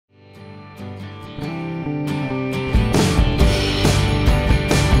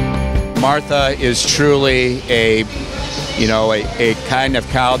Martha is truly a kind of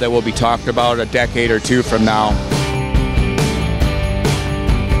cow that will be talked about a decade or two from now.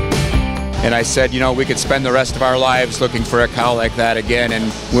 And I said, we could spend the rest of our lives looking for a cow like that again,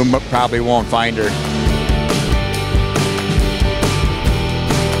 and we probably won't find her.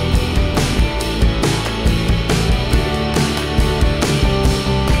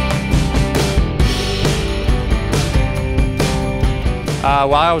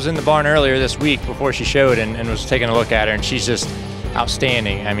 Well, I was in the barn earlier this week before she showed and was taking a look at her, and she's just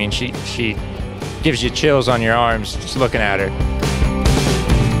outstanding. I mean, she gives you chills on your arms just looking at her.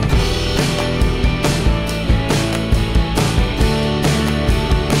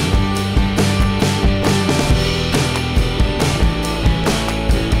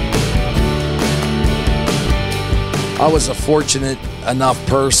 I was a fortunate enough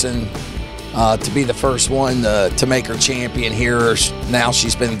person to be the first one to make her champion here. Now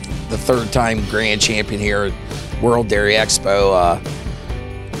she's been the third time grand champion here at World Dairy Expo.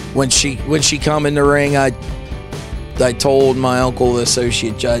 When she come in the ring, I told my uncle, the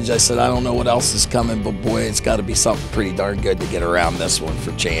associate judge, I said, I don't know what else is coming, but boy, it's got to be something pretty darn good to get around this one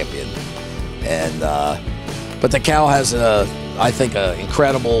for champion. And but the cow has I think an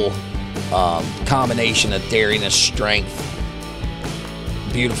incredible combination of dairiness, strength,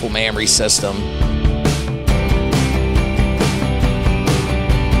 beautiful mammary system.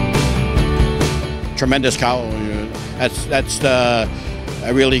 Tremendous cow. That's a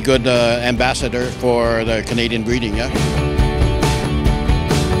really good ambassador for the Canadian breeding, yeah.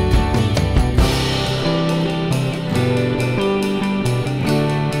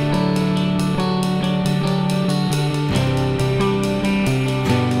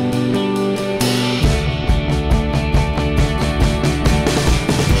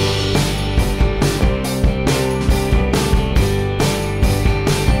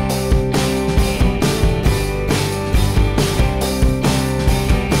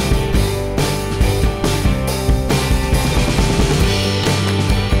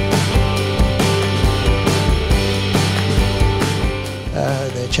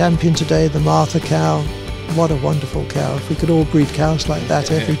 Champion today, the Martha cow. What a wonderful cow. If we could all breed cows like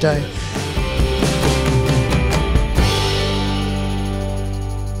that every day,